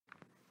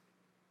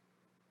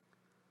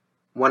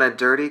When a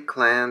dirty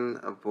clan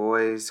of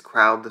boys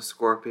crowd the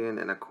scorpion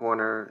in a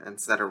corner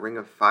and set a ring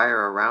of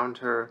fire around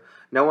her,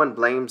 no one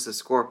blames the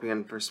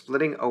scorpion for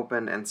splitting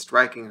open and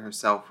striking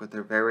herself with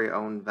her very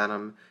own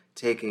venom,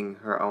 taking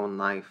her own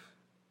life.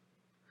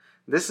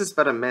 This is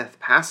but a myth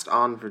passed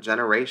on for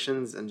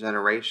generations and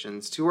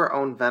generations. To her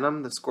own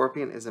venom, the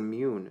scorpion is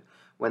immune.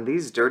 When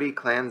these dirty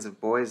clans of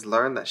boys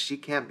learn that she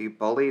can't be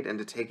bullied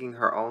into taking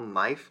her own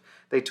life,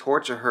 they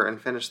torture her and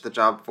finish the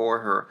job for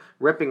her,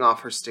 ripping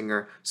off her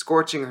stinger,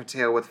 scorching her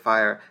tail with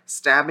fire,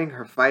 stabbing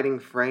her fighting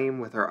frame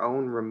with her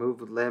own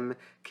removed limb,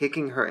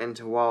 kicking her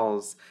into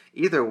walls.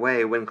 Either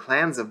way, when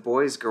clans of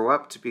boys grow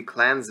up to be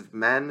clans of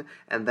men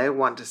and they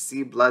want to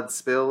see blood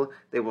spill,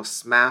 they will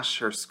smash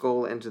her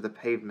skull into the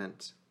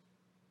pavement.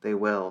 They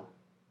will.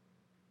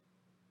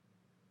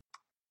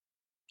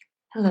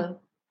 Hello,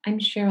 I'm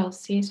Cheryl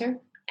Caesar,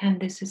 and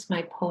this is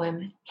my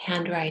poem,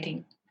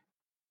 Handwriting.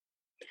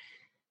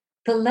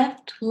 The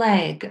left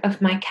leg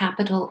of my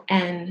capital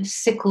N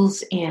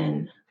sickles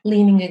in,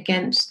 leaning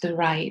against the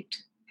right.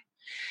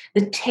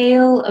 The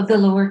tail of the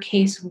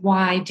lowercase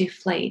y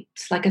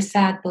deflates like a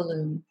sad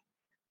balloon.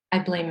 I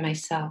blame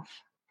myself.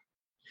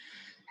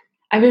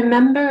 I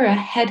remember a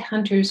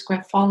headhunter's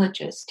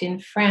graphologist in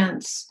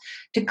France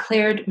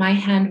declared my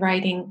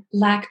handwriting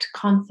lacked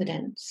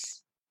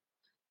confidence.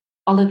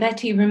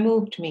 Olivetti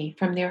removed me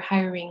from their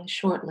hiring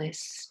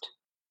shortlist.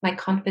 My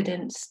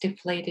confidence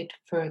deflated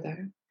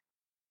further.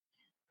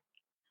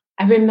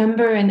 I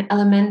remember an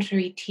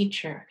elementary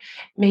teacher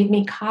made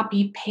me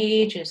copy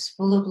pages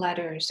full of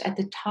letters. At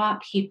the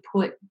top, he'd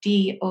put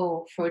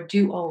D-O for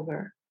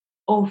do-over,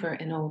 over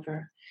and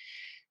over.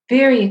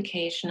 Very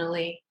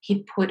occasionally,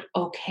 he'd put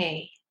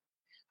okay.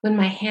 When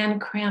my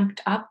hand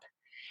cramped up,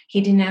 he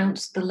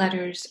denounced the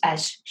letters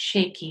as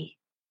shaky.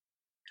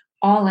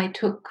 All I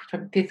took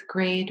from 5th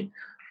grade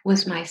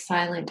was my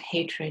silent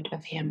hatred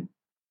of him.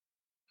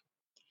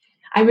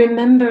 I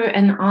remember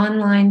an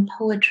online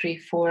poetry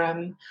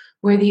forum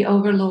where the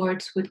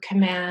overlords would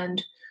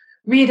command,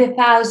 read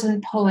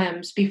 1,000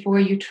 poems before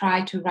you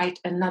try to write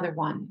another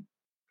one.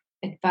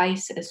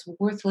 Advice as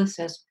worthless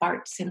as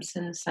Bart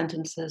Simpson's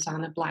sentences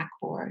on a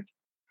blackboard.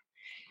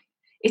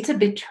 It's a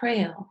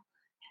betrayal,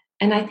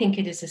 and I think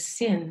it is a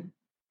sin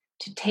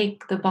to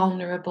take the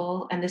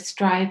vulnerable and the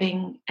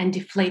striving and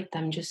deflate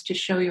them just to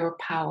show your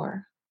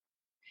power.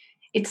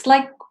 It's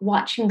like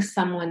watching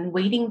someone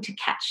waiting to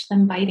catch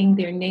them biting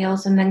their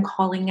nails and then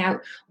calling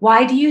out,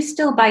 "Why do you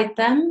still bite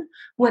them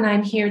when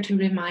I'm here to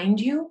remind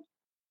you?"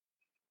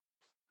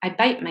 I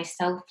bite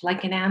myself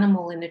like an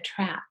animal in a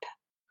trap.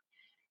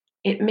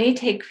 It may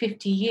take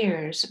 50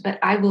 years, but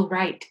I will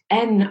write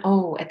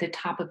N-O at the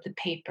top of the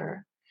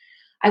paper.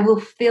 I will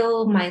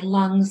fill my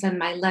lungs and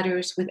my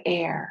letters with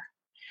air.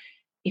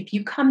 If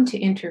you come to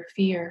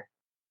interfere,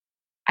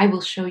 I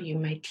will show you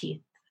my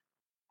teeth.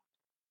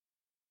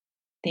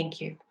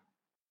 Thank you.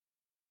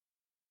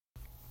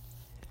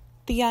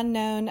 The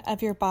unknown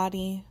of your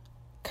body,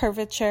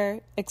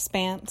 curvature,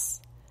 expanse.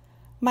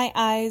 My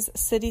eyes,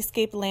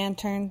 cityscape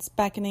lanterns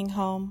beckoning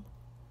home.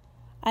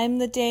 I am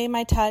the day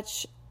my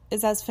touch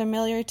is as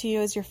familiar to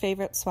you as your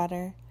favorite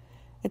sweater.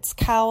 Its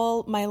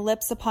cowl, my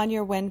lips upon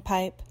your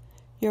windpipe,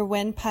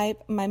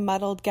 my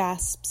muddled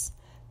gasps,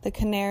 the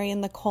canary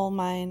in the coal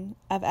mine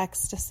of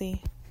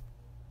ecstasy.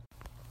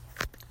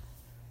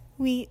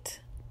 Wheat.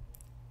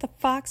 The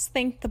fox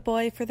thanked the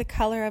boy for the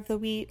color of the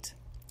wheat.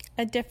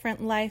 A different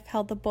life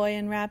held the boy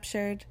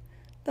enraptured.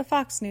 The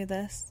fox knew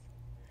this.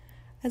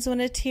 As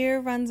when a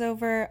tear runs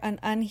over an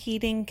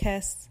unheeding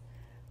kiss,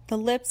 the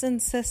lips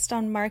insist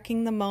on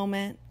marking the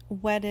moment,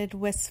 wedded,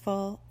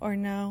 wistful, or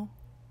no.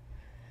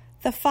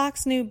 The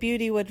fox knew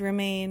beauty would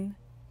remain.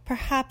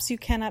 Perhaps you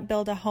cannot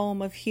build a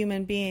home of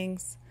human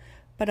beings,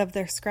 but of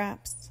their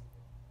scraps.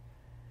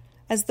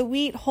 As the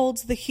wheat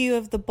holds the hue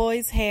of the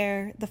boy's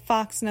hair, the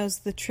fox knows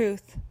the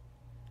truth.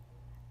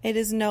 It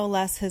is no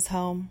less his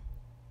home.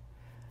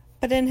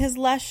 But in his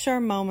less sure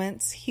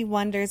moments, he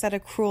wonders at a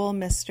cruel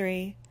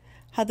mystery,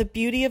 how the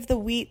beauty of the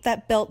wheat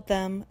that built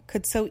them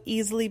could so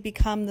easily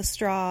become the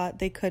straw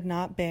they could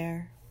not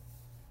bear.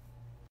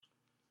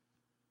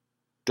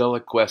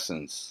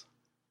 Deliquescence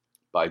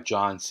by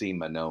John C.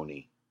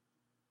 Manoni.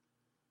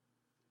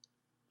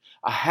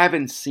 I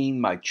haven't seen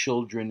my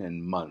children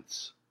in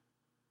months.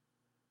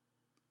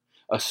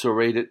 A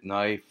serrated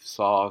knife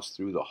saws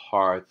through the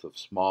hearth of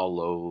small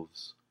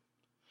loaves,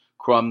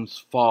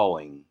 crumbs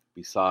falling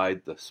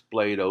beside the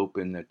splayed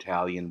open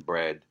Italian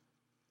bread,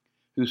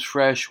 whose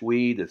fresh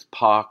wheat is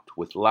pocked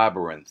with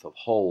labyrinth of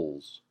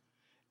holes.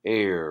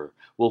 Air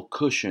will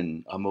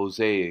cushion a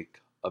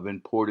mosaic of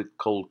imported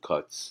cold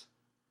cuts.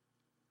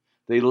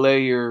 They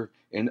layer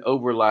in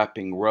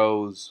overlapping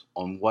rows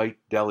on white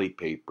deli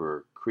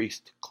paper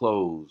creased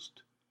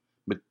closed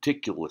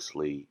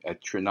meticulously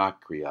at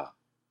Trinacria,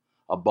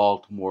 a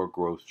Baltimore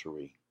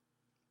grocery.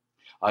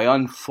 I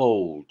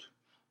unfold,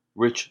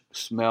 rich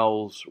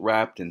smells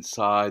wrapped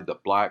inside the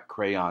black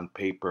crayon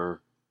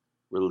paper,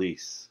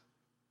 release.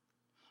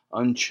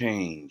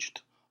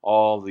 Unchanged,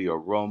 all the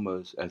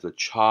aromas as a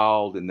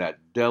child in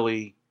that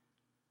deli,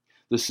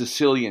 the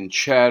Sicilian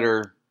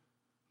chatter,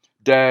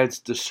 Dad's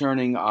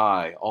discerning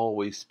eye,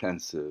 always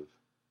pensive,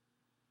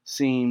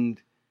 seemed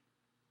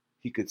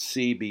he could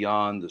see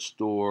beyond the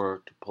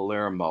store to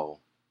Palermo.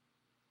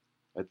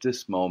 At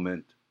this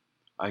moment,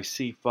 I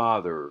see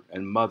father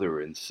and mother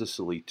in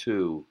Sicily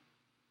too,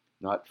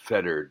 not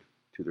fettered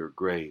to their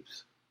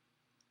graves.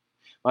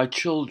 My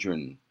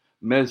children,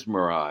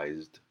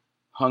 mesmerized,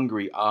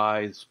 hungry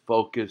eyes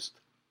focused,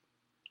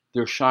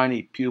 their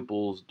shiny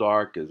pupils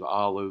dark as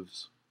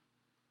olives.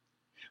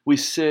 We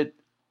sit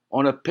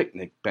on a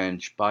picnic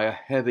bench by a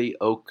heavy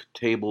oak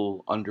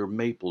table under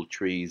maple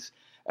trees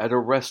at a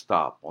rest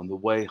stop on the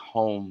way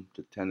home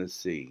to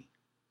Tennessee.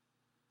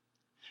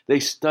 They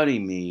study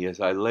me as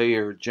I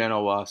layer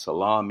Genoa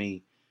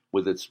salami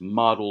with its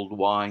mottled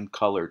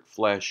wine-colored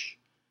flesh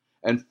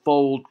and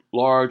fold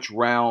large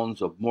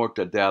rounds of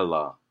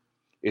mortadella,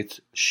 its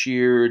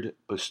sheared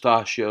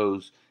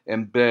pistachios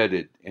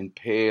embedded in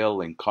pale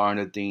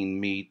incarnadine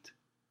meat,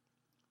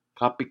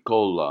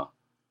 capicola,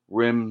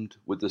 rimmed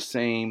with the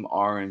same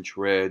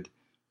orange-red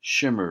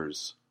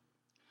shimmers,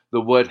 the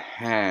wet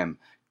ham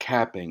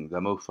capping the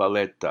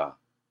muffaletta.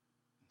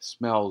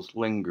 Smells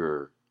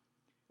linger,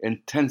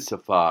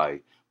 intensify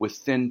with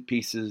thin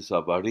pieces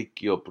of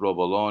arricchio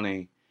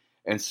provolone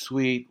and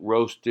sweet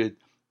roasted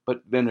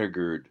but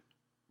vinegared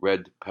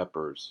red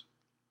peppers.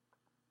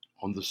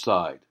 On the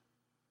side,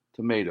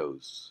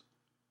 tomatoes,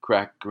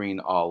 cracked green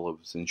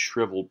olives and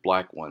shriveled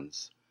black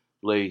ones,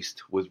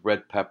 laced with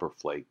red pepper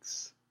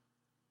flakes.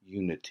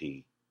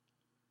 Unity,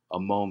 a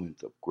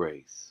moment of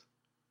grace.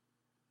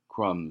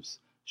 Crumbs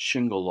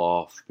shingle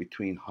off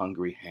between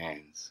hungry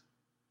hands.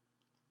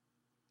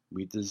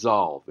 We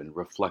dissolve in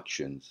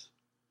reflections,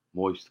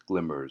 moist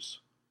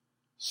glimmers,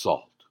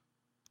 salt.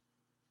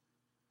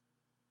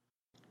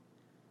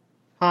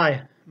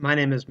 Hi, my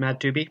name is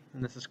Matt Doobie,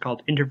 and this is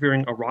called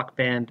Interviewing a Rock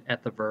Band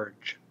at the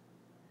Verge.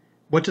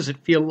 What does it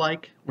feel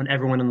like when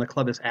everyone in the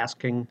club is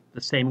asking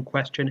the same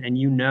question and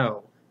you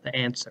know the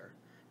answer?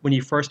 When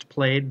you first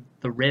played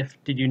the riff,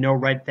 did you know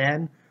right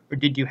then, or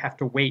did you have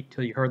to wait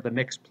till you heard the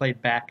mix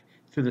played back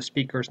through the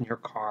speakers in your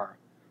car?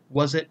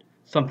 Was it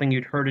something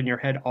you'd heard in your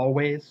head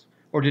always,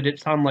 or did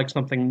it sound like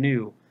something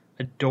new,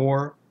 a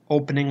door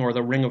opening or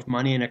the ring of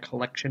money in a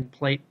collection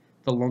plate,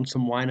 the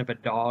lonesome whine of a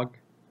dog?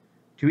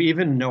 Do you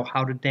even know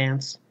how to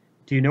dance?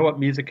 Do you know what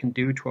music can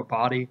do to a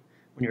body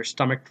when your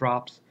stomach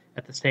drops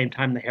at the same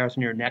time the hairs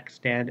on your neck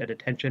stand at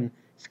attention,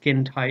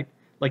 skin tight,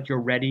 like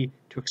you're ready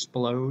to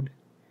explode?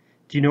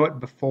 Do you know it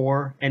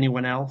before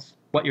anyone else,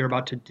 what you're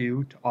about to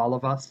do to all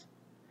of us?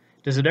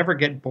 Does it ever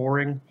get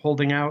boring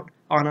holding out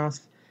on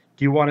us?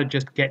 Do you want to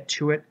just get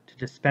to it, to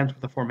dispense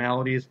with the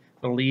formalities,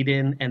 the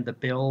lead-in and the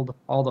build,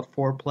 all the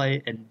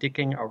foreplay and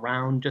dicking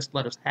around, just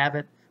let us have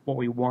it, what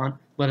we want,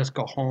 let us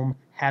go home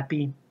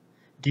happy?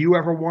 Do you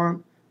ever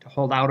want to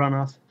hold out on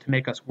us, to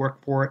make us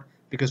work for it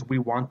because we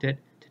want it,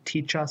 to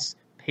teach us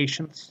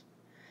patience?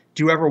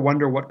 Do you ever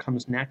wonder what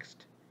comes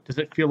next? Does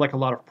it feel like a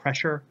lot of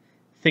pressure,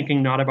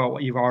 thinking not about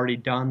what you've already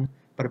done,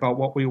 but about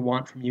what we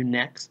want from you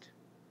next?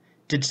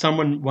 Did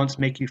someone once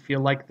make you feel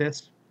like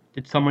this?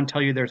 Did someone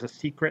tell you there's a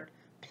secret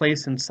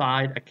place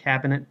inside a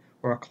cabinet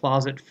or a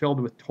closet filled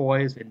with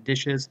toys and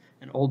dishes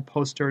and old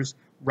posters,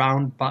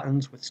 round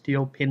buttons with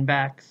steel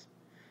pinbacks?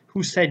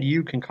 Who said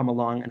you can come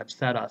along and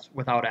upset us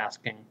without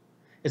asking?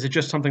 Is it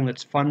just something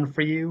that's fun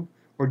for you?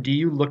 Or do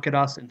you look at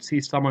us and see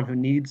someone who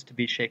needs to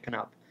be shaken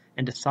up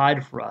and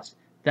decide for us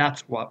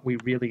that's what we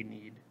really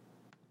need?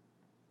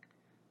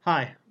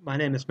 Hi, my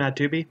name is Matt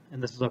Doobie,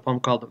 and this is a poem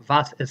called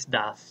Was ist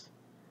das?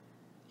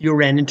 You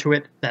ran into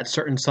it, that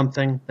certain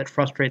something that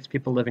frustrates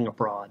people living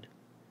abroad.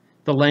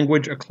 The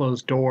language a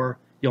closed door,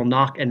 you'll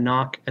knock, and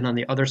on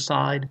the other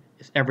side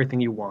is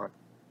everything you want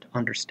to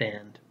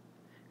understand.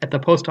 At the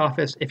post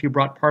office, if you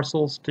brought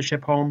parcels to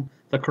ship home,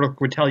 the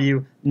clerk would tell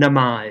you,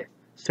 "Namai,"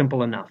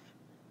 simple enough.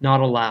 Not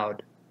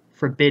allowed.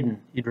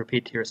 Forbidden, you'd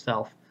repeat to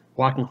yourself,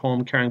 walking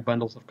home carrying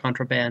bundles of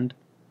contraband.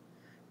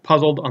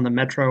 Puzzled on the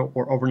metro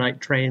or overnight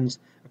trains,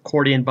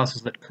 accordion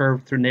buses that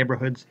curved through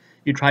neighborhoods,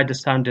 you tried to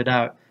sound it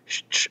out.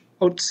 Sh,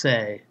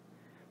 otse.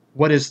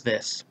 What is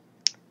this?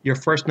 Your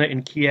first night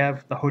in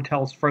Kiev, the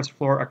hotel's first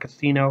floor a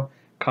casino,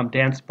 come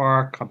dance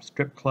bar, come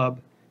strip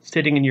club.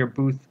 Sitting in your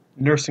booth,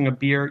 nursing a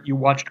beer, you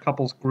watched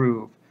couples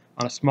groove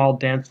on a small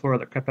dance floor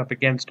that crept up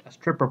against a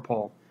stripper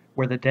pole,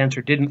 where the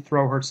dancer didn't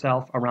throw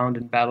herself around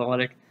in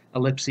balletic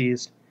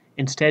ellipses.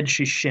 Instead,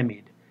 she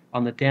shimmied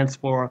on the dance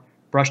floor,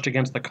 brushed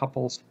against the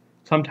couples.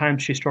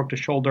 Sometimes she stroked a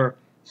shoulder,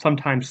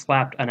 sometimes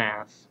slapped an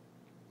ass.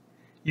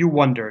 You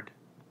wondered.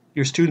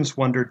 Your students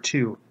wondered,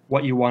 too,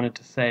 what you wanted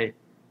to say.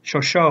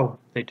 Show,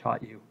 they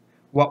taught you.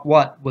 What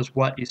was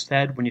what you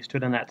said when you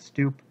stood on that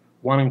stoop,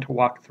 wanting to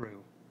walk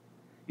through.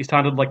 You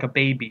sounded like a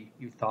baby,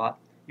 you thought.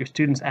 Your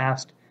students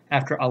asked,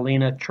 after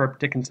Alina chirped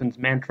Dickinson's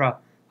mantra,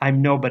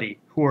 "I'm nobody,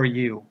 who are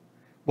you?"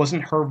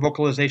 Wasn't her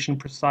vocalization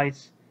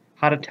precise?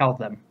 How to tell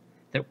them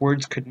that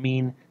words could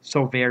mean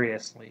so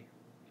variously?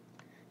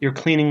 Your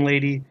cleaning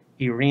lady,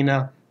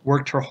 Irina,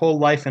 worked her whole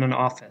life in an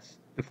office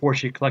before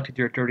she collected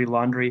your dirty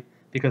laundry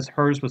because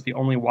hers was the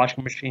only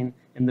washing machine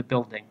in the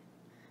building.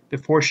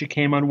 Before she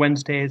came on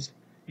Wednesdays,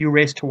 You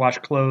race to wash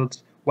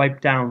clothes, wipe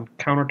down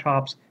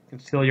countertops,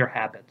 conceal your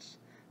habits.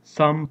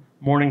 Some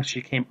mornings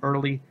she came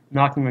early,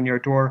 knocking on your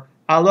door,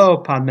 "Allo,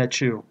 Pan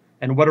Mechu,"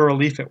 and what a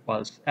relief it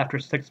was, after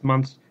 6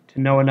 months, to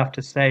know enough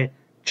to say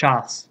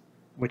 "chas,"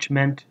 which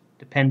meant,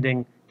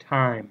 depending,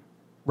 time,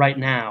 right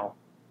now,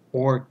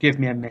 or give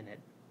me a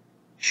minute.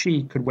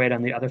 She could wait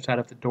on the other side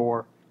of the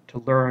door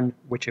to learn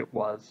which it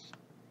was.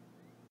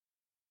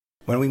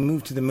 When we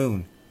moved to the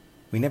moon,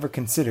 we never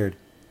considered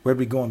where'd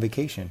we go on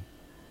vacation.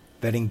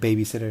 Vetting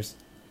babysitters,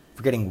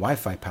 forgetting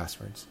Wi-Fi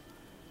passwords,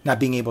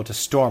 not being able to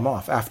storm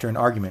off after an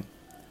argument,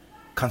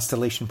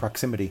 constellation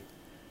proximity,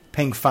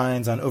 paying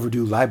fines on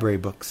overdue library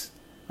books,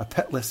 a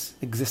petless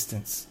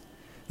existence,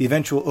 the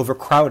eventual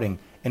overcrowding,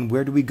 and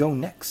where do we go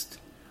next?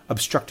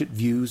 Obstructed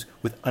views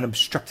with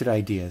unobstructed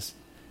ideas,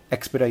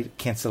 expedited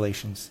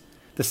cancellations,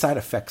 the side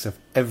effects of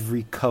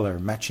every color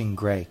matching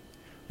gray,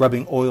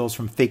 rubbing oils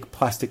from fake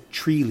plastic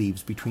tree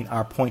leaves between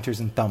our pointers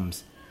and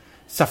thumbs,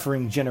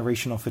 suffering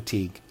generational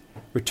fatigue,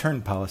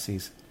 return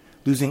policies,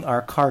 losing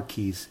our car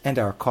keys and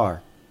our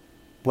car.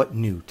 What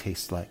new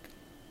tastes like?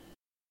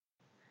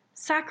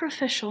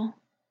 Sacrificial.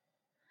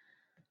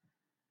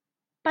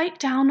 Bite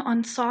down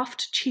on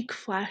soft cheek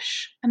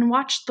flesh and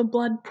watch the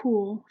blood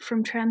pool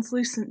from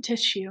translucent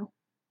tissue.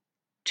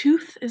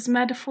 Tooth is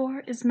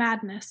metaphor is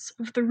madness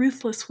of the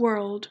ruthless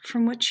world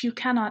from which you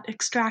cannot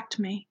extract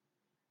me.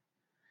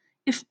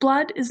 If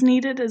blood is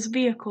needed as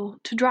vehicle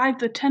to drive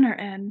the tenor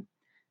in,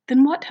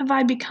 then what have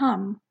I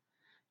become?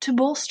 To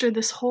bolster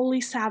this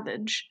wholly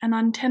savage and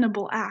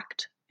untenable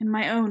act in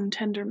my own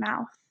tender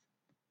mouth.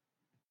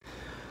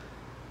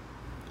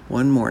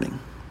 One morning,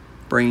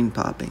 brain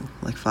popping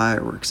like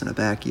fireworks in a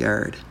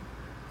backyard,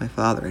 my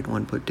father had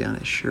once put down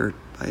his shirt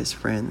by his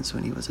friends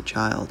when he was a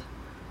child.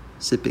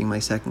 Sipping my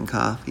second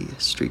coffee,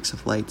 streaks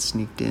of light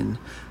sneaked in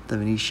the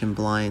Venetian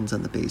blinds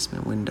on the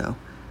basement window,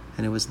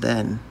 and it was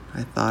then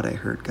I thought I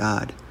heard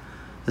God,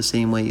 the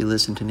same way you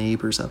listen to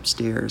neighbors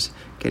upstairs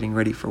getting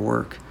ready for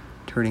work,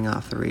 turning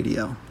off the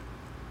radio.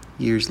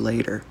 Years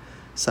later,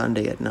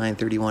 Sunday at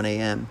 9:31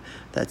 a.m.,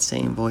 that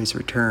same voice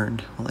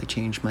returned while I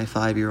changed my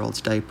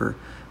 5-year-old's diaper,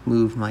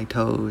 moved my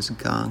toes,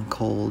 gone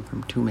cold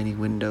from too many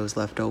windows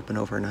left open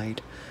overnight,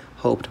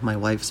 hoped my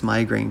wife's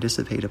migraine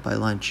dissipated by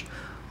lunch,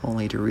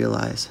 only to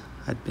realize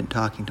I'd been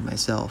talking to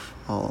myself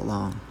all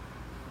along.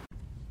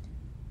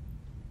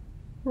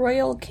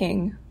 Royal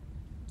King.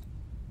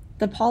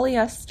 The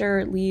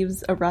polyester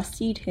leaves a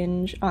rusty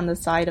tinge on the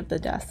side of the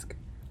desk,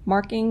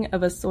 marking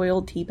of a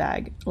soiled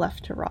teabag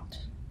left to rot.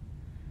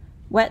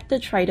 Wet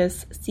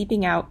detritus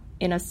seeping out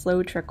in a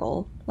slow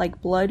trickle,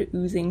 like blood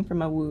oozing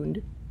from a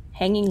wound,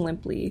 hanging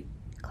limply,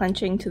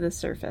 clenching to the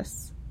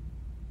surface.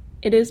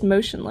 It is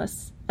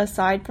motionless,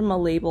 aside from a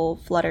label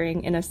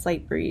fluttering in a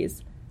slight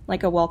breeze,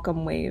 like a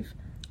welcome wave,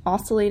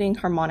 oscillating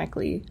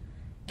harmonically,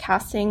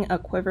 casting a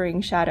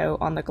quivering shadow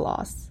on the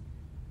gloss.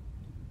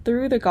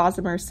 Through the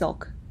gossamer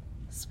silk,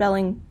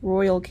 spelling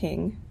Royal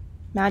King,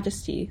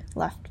 Majesty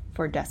left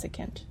for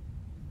desiccant.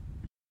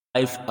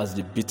 Life as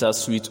the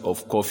bittersweet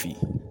of coffee.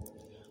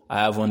 I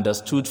have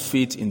understood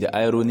fate in the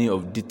irony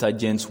of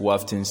detergents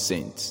wafting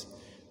scents.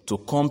 To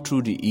come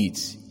through the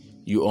heat,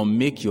 you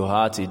unmake your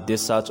heart a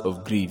desert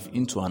of grief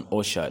into an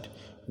orchard,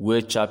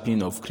 where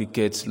chirping of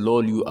crickets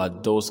lull you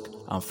at dusk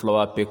and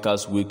flower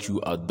pickers wake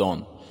you at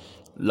dawn.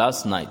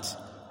 Last night,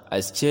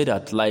 I stared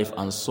at life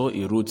and saw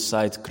a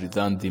roadside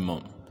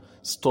chrysanthemum,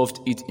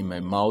 stuffed it in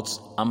my mouth,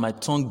 and my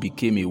tongue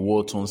became a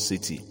war-torn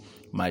city,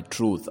 my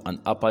throat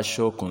an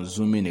aperture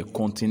consuming a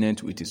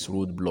continent with its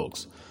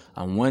roadblocks.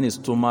 And when a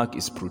stomach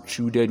is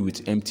protruded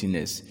with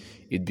emptiness,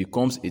 it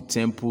becomes a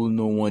temple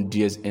no one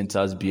dares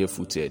enters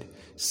barefooted,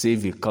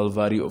 save a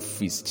calvary of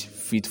feast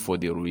fit for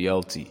the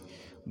royalty.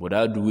 But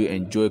how do we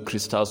enjoy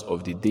crystals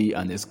of the day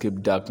and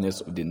escape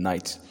darkness of the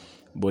night?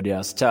 But they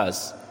are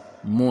stars,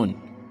 moon,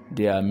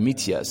 they are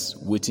meteors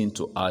waiting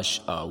to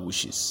ash our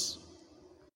wishes.